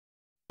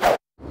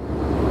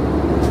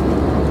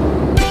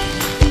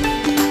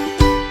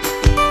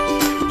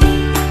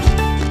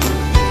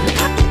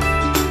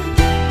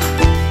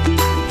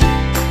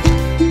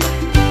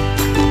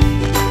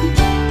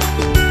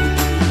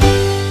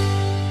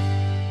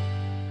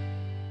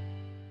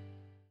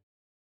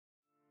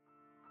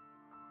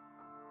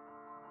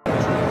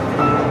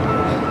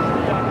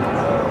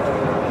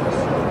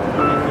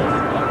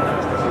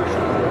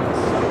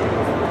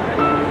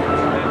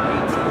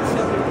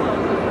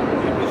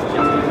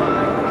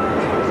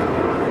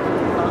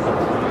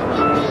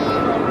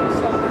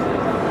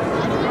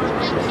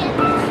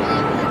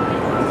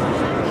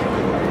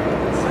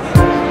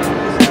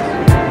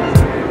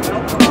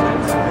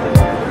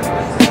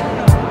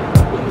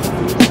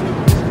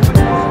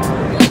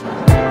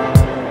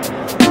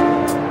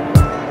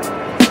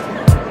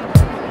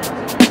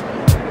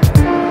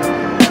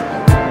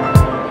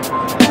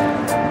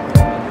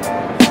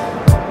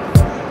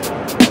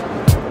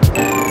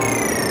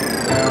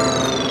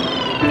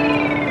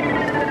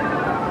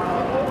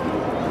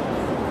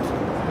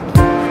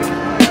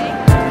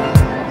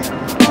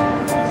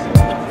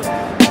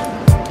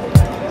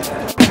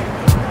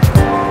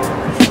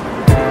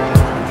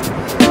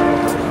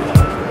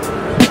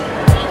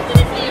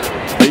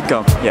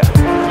No, yeah.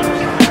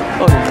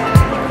 Oh, yeah.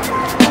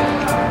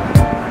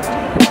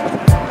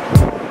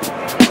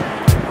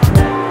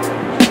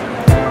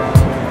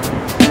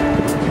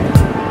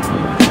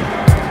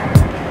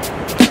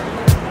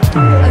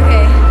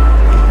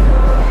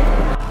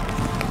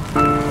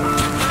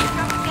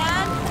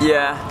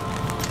 Yeah.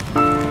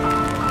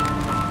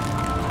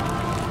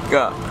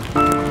 Go.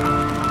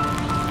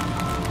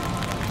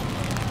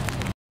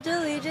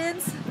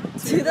 Allegiance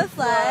to the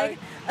flag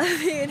of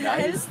the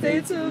United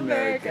States of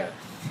America,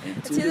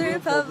 and to the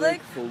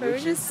republic for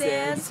which it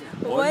stands,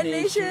 one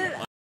nation.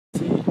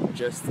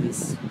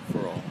 Justice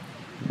for all.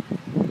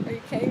 Oh,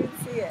 you can't even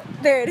see it.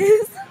 There it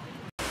is.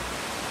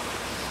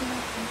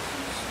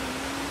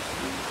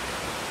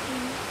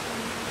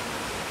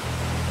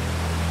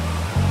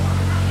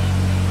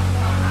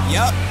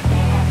 Yup.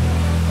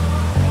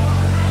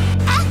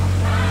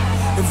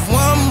 If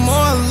one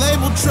more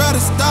label try to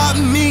stop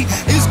me,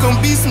 it's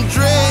gonna be some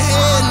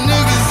dreadhead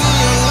niggas in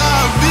your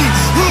lobby.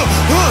 You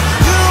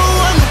don't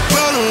want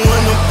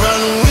no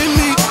problem with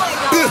me.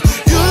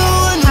 You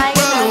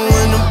don't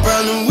want no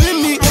problem with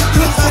me.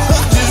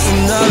 Just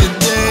another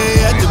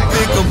day at the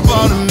pick up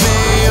all the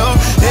mail.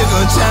 They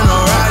gon'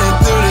 channel riding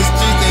through the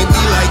streets, they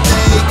be like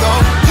they go.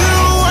 You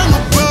don't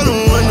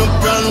want no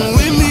problem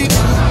with me.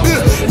 You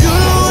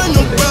don't want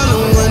no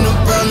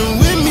problem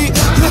with me.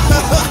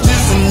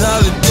 Just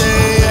another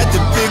day at the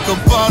pick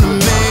up all the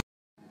mail.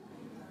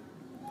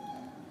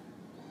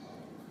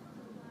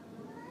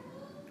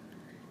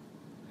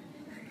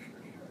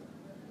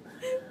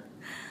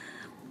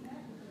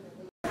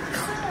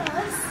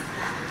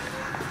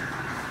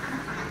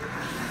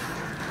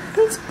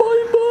 It's Bei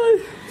Bei.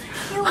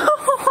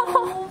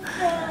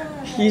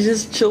 He's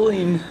just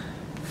chilling.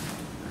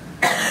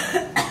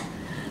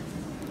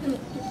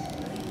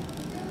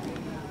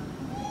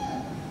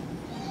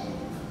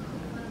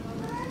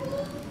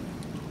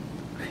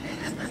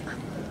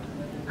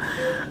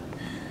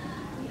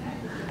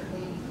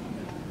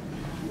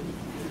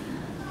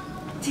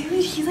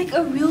 Dude, he's like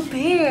a real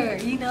bear,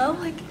 you know?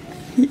 Like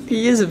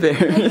He is a bear.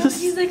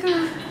 he's like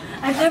a.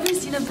 I've never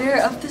seen a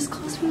bear up this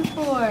close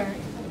before.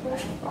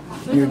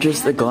 You're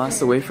just a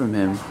glass away from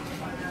him.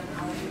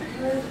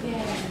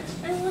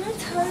 I want to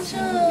touch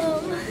him.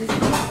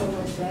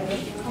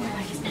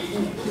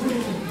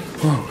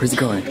 Whoa, where's he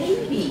going?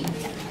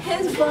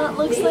 His butt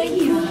looks like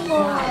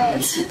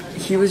what?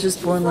 He was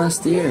just born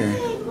last year.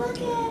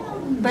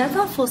 But it's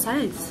not full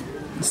size.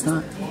 It's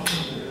not.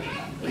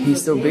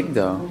 He's so big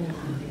though.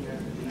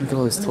 Look at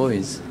all his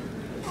toys.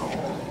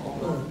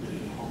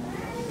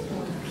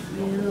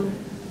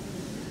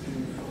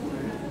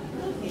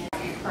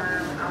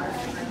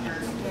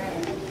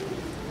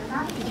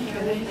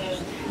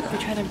 They're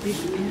trying to breathe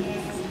the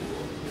pants.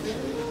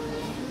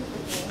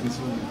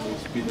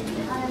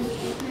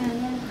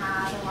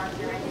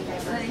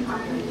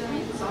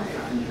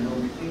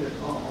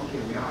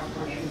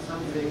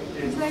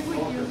 It's like what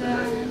you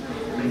done.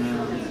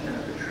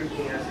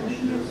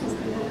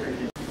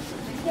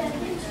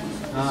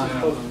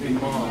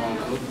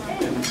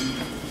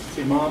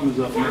 See, Mom is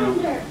up now.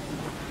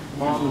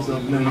 Mom is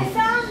up now. I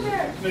found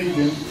her. No, you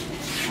didn't.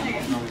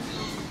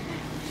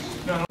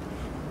 No.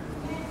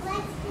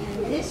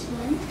 This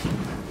one.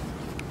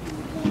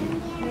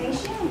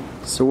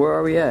 So where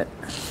are we at?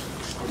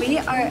 We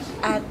are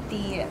at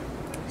the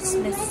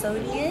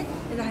Smithsonian.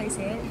 Is that how you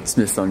say it?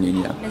 Smithsonian,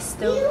 yeah.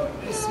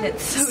 Smithsonian.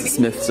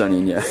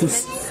 Smithsonian, yeah.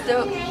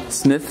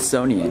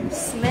 Smithsonian.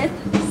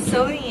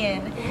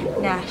 Smithsonian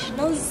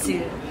National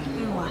Zoo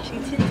in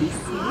Washington,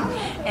 D.C.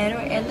 And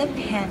we're in the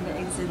PANDA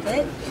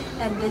exhibit.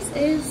 And this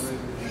is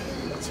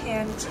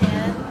Chan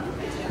Chan.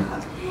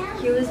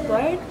 He was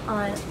born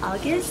on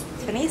August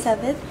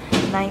 27th,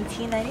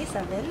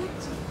 1997.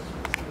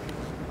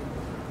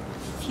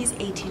 He's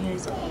 18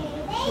 years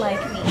old, like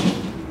me.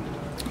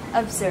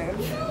 Observe.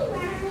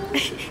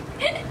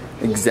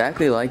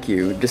 Exactly like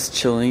you, just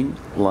chilling,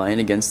 lying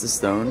against the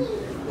stone,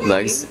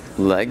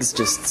 legs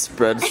just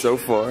spread so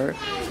far,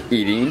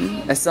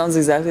 eating. That sounds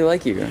exactly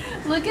like you.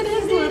 Look at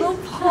his little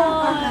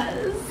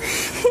paws.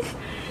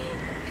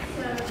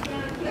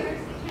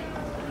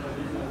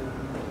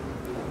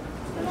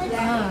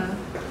 Yeah.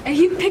 And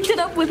he picked it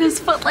up with his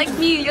foot like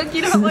me. You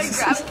know how I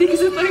grab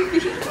things with my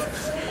feet?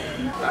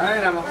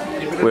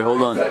 Wait,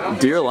 hold on.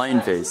 Do your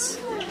lion face.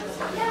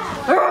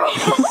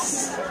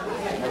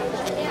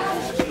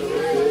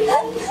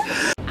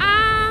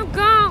 I'm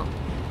gon'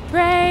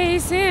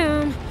 praise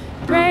him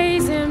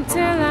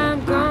till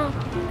I'm gone.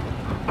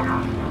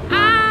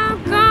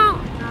 I'm gon'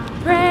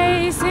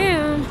 praise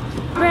him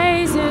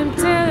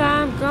till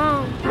I'm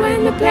gone.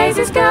 When the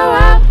praises go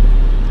up,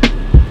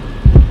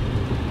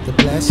 The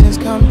blessings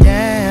come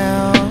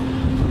down.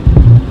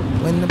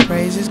 When the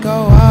praises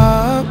go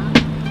up,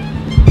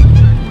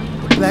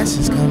 the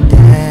blessings come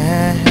down.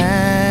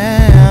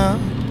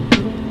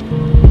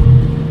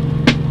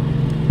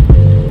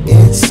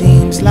 It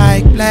seems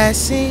like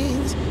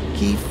blessings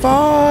keep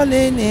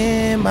falling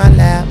in my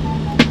lap.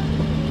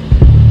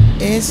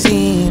 It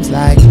seems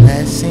like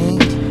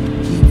blessings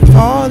keep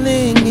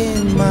falling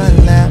in my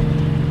lap.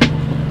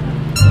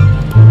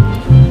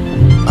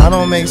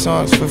 don't make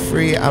songs for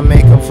free, I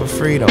make them for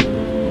freedom.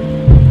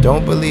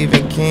 Don't believe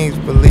in kings,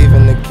 believe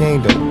in the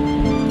kingdom.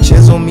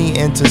 Chisel me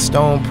into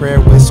stone, prayer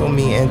whistle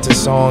me into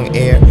song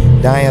air.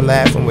 Dying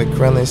laughing with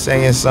Krillin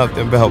saying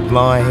something about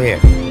blonde hair.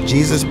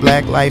 Jesus,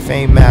 black life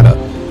ain't matter.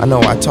 I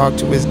know I talked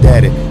to his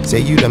daddy, say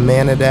you the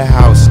man of the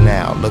house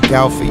now. Look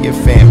out for your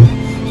family.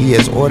 He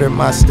has ordered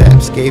my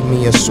steps, gave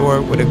me a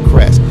sword with a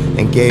crest,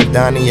 and gave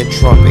Donnie a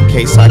trump in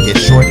case I get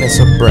shortness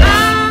of breath.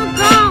 I'm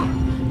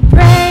gon'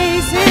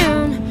 praise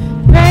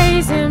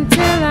him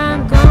till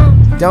I'm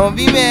gone. Don't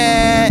be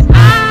mad.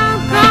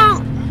 I'm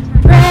gon'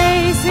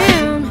 praise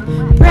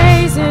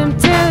him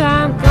till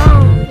I'm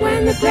gone.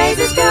 When the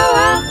praises go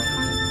up,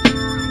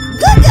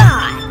 Good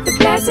God! the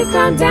blessings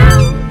come down.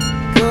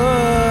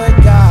 Good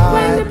When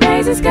God. the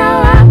praises go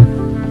up,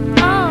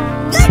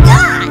 oh, Good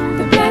God!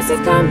 the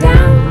blessings come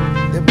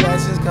down. The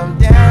blessings come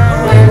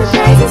down. When the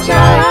praises go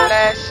up,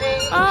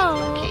 Flashing,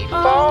 oh, keep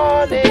oh,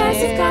 falling the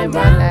blessings in come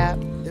my down.